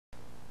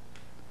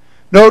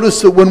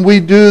Notice that when we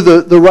do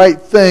the right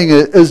thing,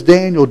 as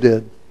Daniel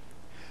did,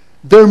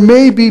 there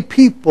may be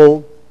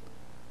people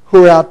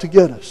who are out to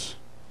get us.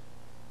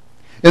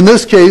 In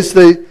this case,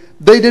 they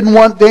didn't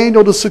want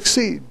Daniel to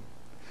succeed.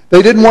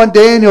 They didn't want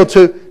Daniel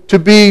to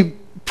be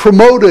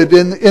promoted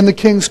in the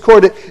king's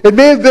court. It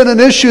may have been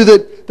an issue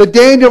that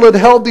Daniel had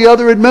held the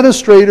other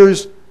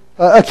administrators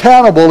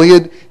accountable. He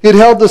had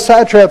held the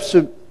satraps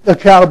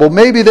accountable.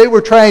 Maybe they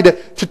were trying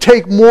to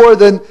take more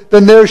than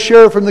their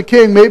share from the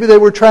king. Maybe they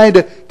were trying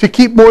to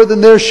keep more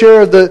than their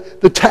share of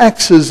the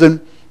taxes. And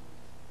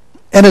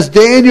as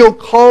Daniel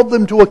called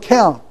them to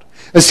account,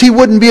 as he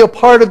wouldn't be a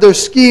part of their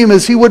scheme,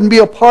 as he wouldn't be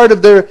a part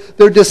of their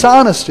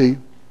dishonesty,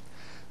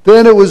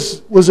 then it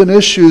was an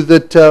issue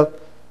that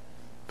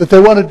they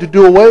wanted to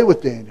do away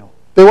with Daniel.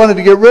 They wanted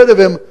to get rid of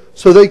him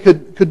so they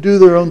could do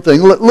their own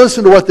thing.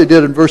 Listen to what they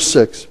did in verse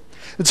 6.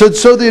 It said,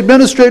 "So the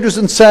administrators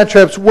and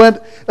satraps went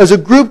as a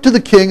group to the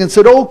king and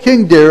said, 'O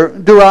King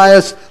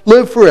Darius,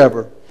 live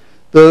forever.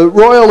 The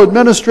royal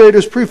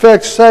administrators,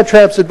 prefects,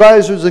 satraps,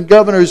 advisors, and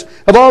governors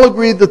have all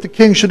agreed that the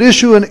king should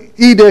issue an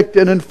edict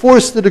and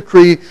enforce the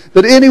decree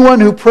that anyone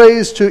who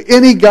prays to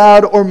any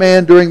god or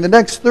man during the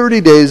next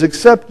 30 days,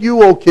 except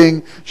you, O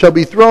king, shall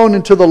be thrown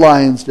into the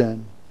lion's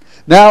den.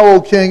 Now,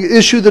 O king,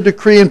 issue the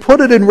decree and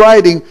put it in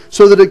writing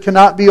so that it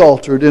cannot be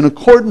altered, in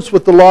accordance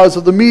with the laws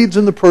of the Medes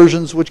and the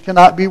Persians, which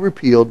cannot be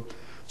repealed.'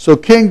 So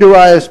King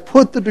Darius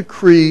put the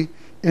decree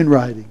in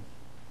writing."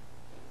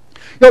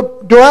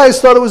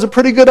 Darius thought it was a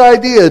pretty good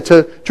idea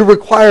to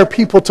require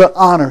people to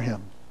honor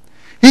him.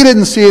 He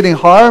didn't see any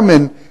harm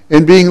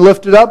in being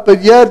lifted up,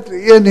 but yet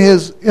in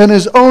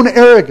his own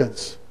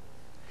arrogance,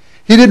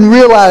 he didn't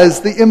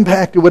realize the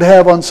impact it would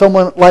have on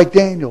someone like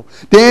Daniel.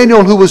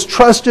 Daniel, who was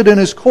trusted in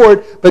his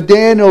court, but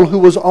Daniel, who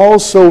was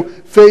also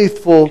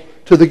faithful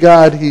to the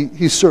God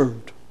he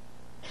served.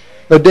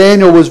 But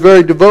Daniel was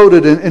very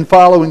devoted in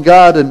following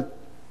God, and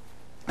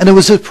it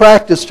was his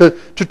practice to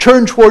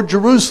turn toward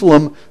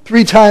Jerusalem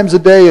 3 times a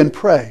day and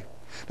pray.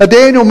 Now,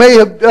 Daniel may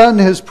have done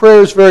his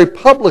prayers very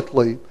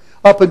publicly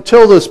up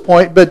until this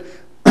point, but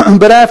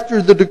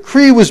after the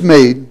decree was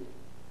made,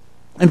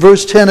 in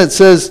verse 10 it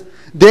says,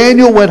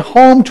 "Daniel went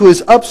home to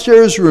his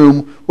upstairs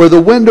room where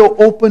the window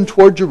opened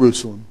toward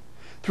Jerusalem.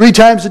 3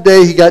 times a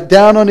day he got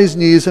down on his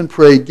knees and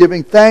prayed,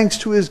 giving thanks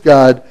to his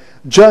God,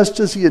 just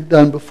as he had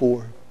done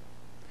before."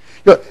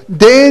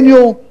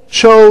 Daniel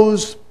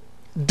chose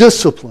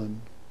discipline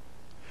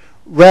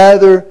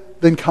rather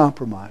than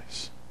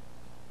compromise.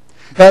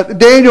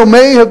 Daniel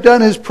may have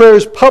done his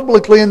prayers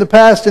publicly in the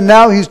past, and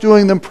now he's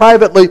doing them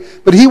privately,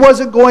 but he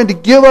wasn't going to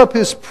give up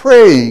his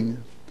praying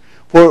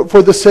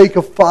for the sake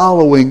of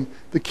following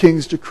the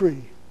king's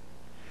decree.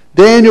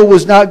 Daniel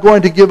was not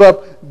going to give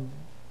up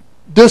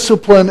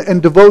discipline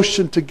and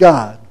devotion to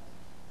God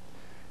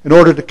in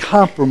order to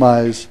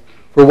compromise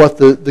for what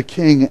the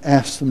king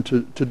asked them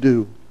to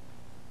do.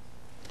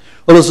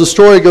 Well, as the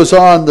story goes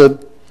on,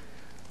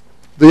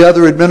 the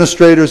other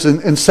administrators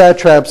and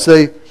satraps,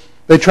 they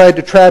tried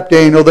to trap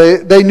Daniel.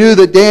 They knew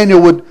that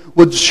Daniel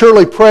would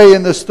surely pray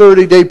in this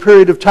 30-day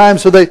period of time,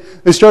 so they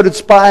started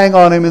spying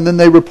on him, and then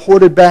they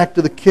reported back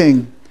to the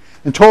king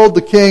and told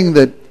the king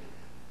that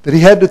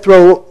he had to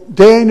throw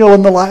Daniel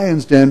in the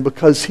lion's den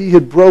because he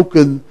had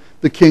broken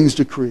the king's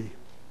decree.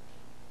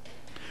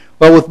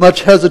 Well, with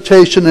much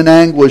hesitation and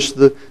anguish,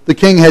 the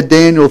king had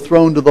Daniel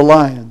thrown to the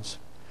lions.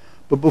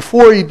 But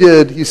before he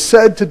did, he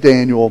said to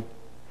Daniel,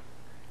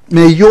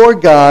 "May your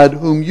God,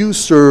 whom you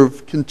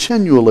serve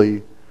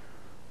continually,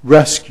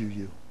 rescue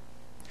you."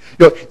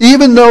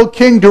 Even though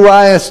King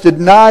Darius did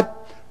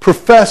not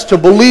profess to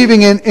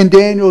believing in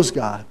Daniel's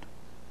God,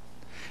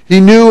 he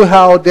knew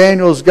how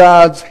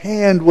God's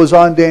hand was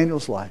on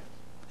Daniel's life.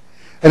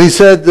 And he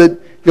said that,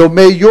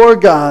 "May your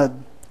God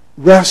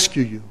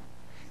rescue you,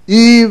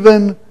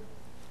 even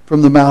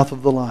from the mouth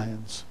of the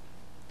lions."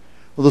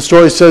 Well, the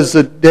story says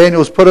that Daniel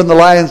was put in the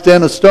lion's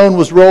den. A stone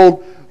was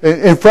rolled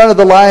in front of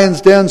the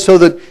lion's den so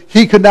that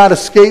he could not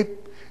escape.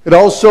 It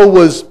also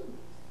was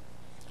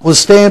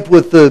stamped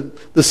with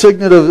the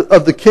signet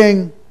of the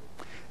king.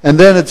 And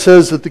then it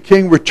says that the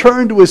king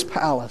returned to his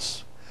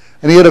palace,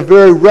 and he had a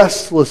very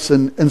restless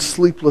and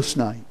sleepless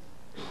night.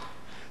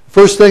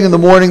 First thing in the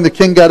morning, the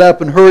king got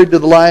up and hurried to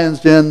the lion's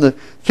den. The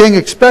king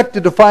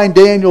expected to find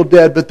Daniel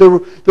dead, but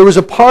there was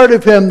a part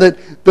of him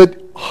that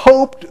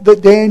hoped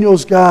that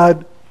Daniel's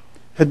God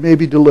had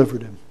maybe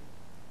delivered him.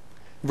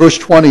 Verse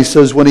 20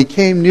 says, "When he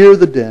came near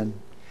the den,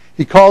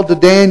 he called to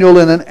Daniel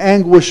in an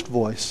anguished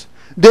voice,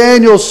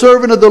 'Daniel,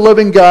 servant of the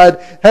living God,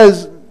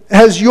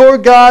 has your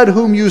God,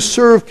 whom you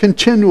serve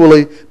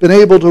continually, been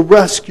able to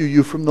rescue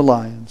you from the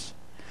lions?'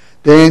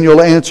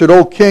 Daniel answered,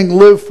 'O king,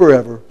 live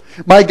forever.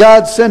 My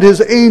God sent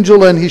his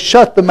angel, and he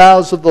shut the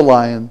mouths of the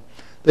lion.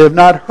 They have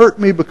not hurt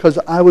me because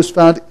I was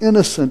found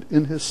innocent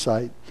in his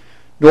sight.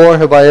 Nor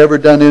have I ever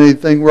done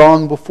anything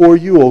wrong before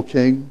you, O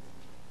king.'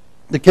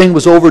 The king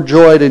was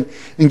overjoyed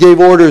and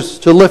gave orders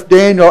to lift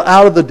Daniel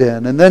out of the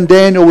den. And then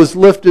Daniel was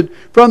lifted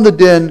from the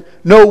den.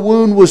 No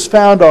wound was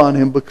found on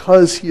him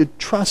because he had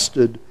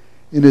trusted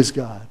in his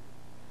God."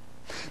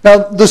 Now,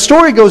 the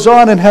story goes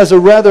on and has a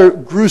rather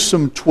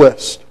gruesome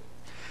twist.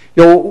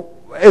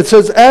 It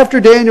says, after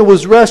Daniel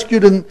was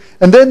rescued, and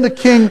then the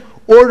king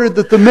ordered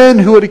that the men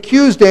who had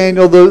accused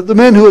Daniel, the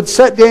men who had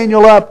set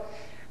Daniel up,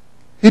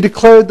 he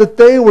declared that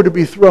they were to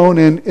be thrown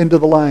into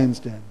the lion's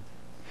den.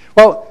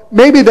 Well,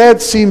 maybe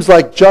that seems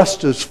like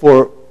justice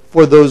for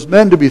those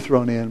men to be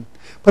thrown in,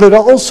 but it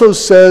also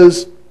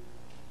says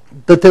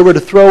that they were to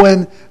throw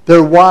in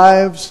their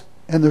wives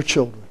and their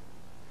children.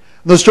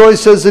 And the story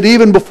says that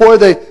even before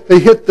they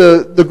hit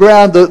the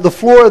ground, the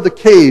floor of the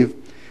cave,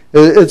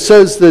 it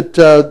says that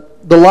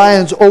the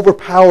lions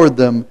overpowered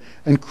them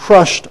and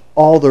crushed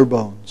all their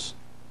bones.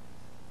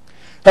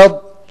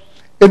 Now,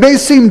 it may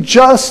seem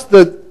just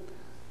that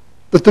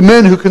the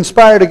men who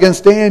conspired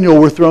against Daniel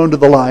were thrown to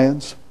the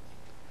lions,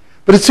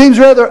 but it seems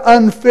rather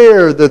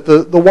unfair that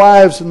the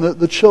wives and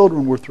the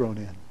children were thrown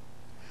in.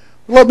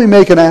 Let me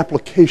make an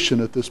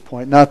application at this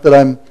point. Not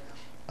that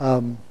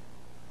I'm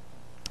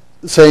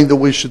saying that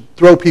we should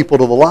throw people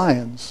to the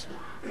lions,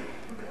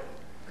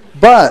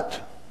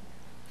 but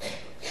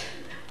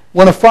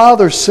when a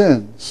father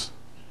sins,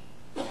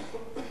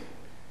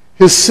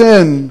 his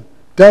sin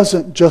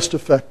doesn't just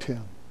affect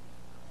him.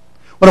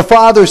 When a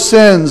father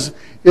sins,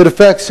 it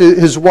affects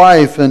his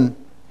wife and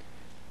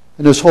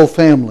his whole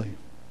family.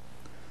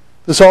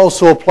 This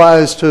also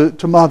applies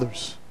to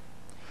mothers.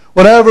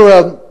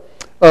 Whenever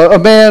a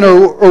man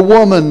or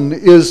woman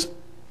is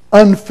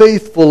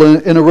unfaithful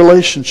in a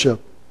relationship,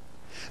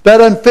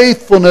 that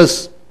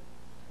unfaithfulness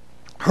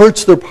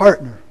hurts their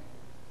partner.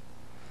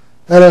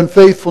 That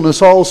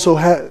unfaithfulness also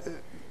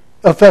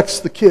affects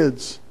the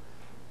kids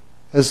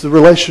as the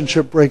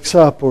relationship breaks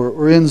up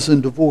or ends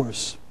in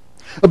divorce.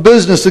 A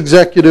business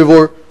executive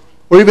or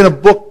even a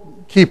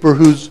bookkeeper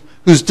who's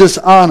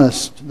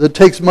dishonest, that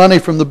takes money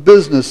from the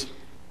business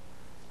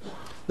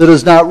that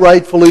is not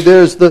rightfully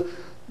theirs.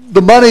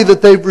 The money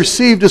that they've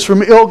received is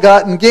from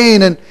ill-gotten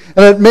gain, and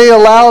it may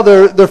allow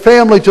their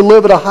family to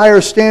live at a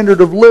higher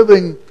standard of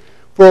living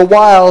for a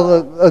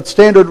while, a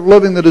standard of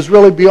living that is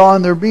really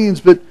beyond their means.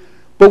 But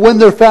when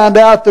they're found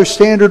out, their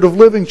standard of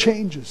living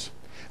changes.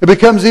 It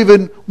becomes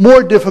even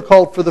more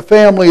difficult for the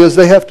family as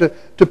they have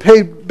to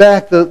pay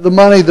back the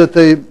money that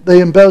they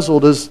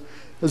embezzled, as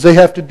they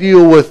have to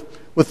deal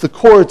with the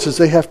courts, as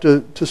they have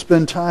to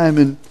spend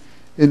time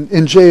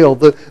in jail.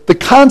 The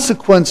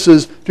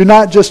consequences do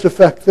not just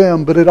affect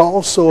them, but it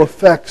also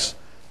affects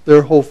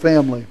their whole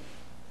family.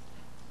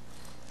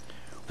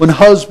 When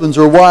husbands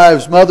or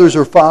wives, mothers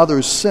or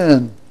fathers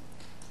sin,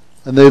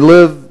 and they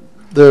live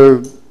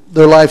their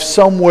life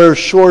somewhere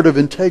short of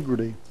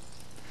integrity,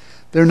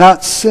 they're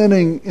not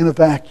sinning in a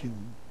vacuum.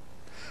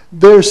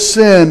 Their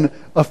sin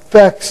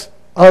affects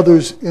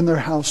others in their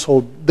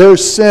household. Their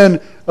sin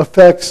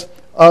affects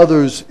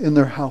others in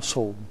their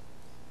household.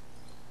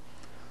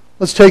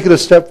 Let's take it a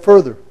step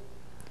further.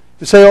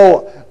 You say,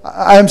 oh,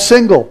 I'm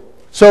single,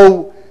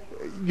 so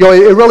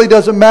it really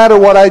doesn't matter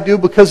what I do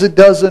because it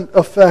doesn't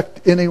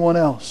affect anyone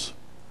else.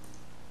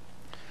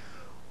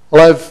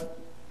 Well, I've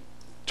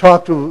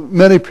talked to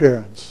many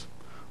parents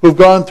who've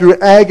gone through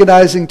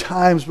agonizing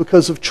times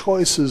because of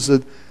choices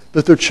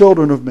that their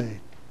children have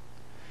made.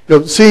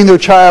 Seeing their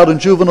child in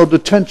juvenile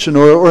detention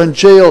or in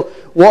jail,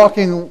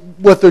 walking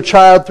with their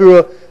child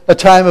through a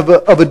time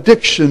of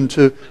addiction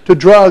to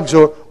drugs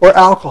or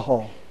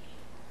alcohol.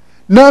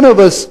 None of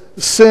us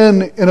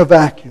sin in a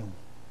vacuum.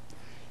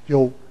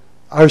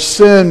 Our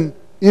sin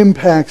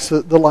impacts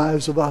the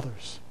lives of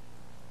others.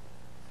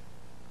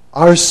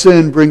 Our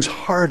sin brings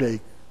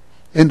heartache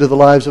into the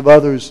lives of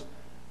others,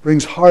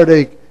 brings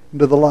heartache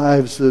into the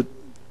lives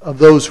of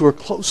those who are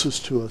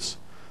closest to us,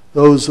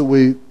 those that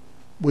we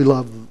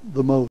love the most.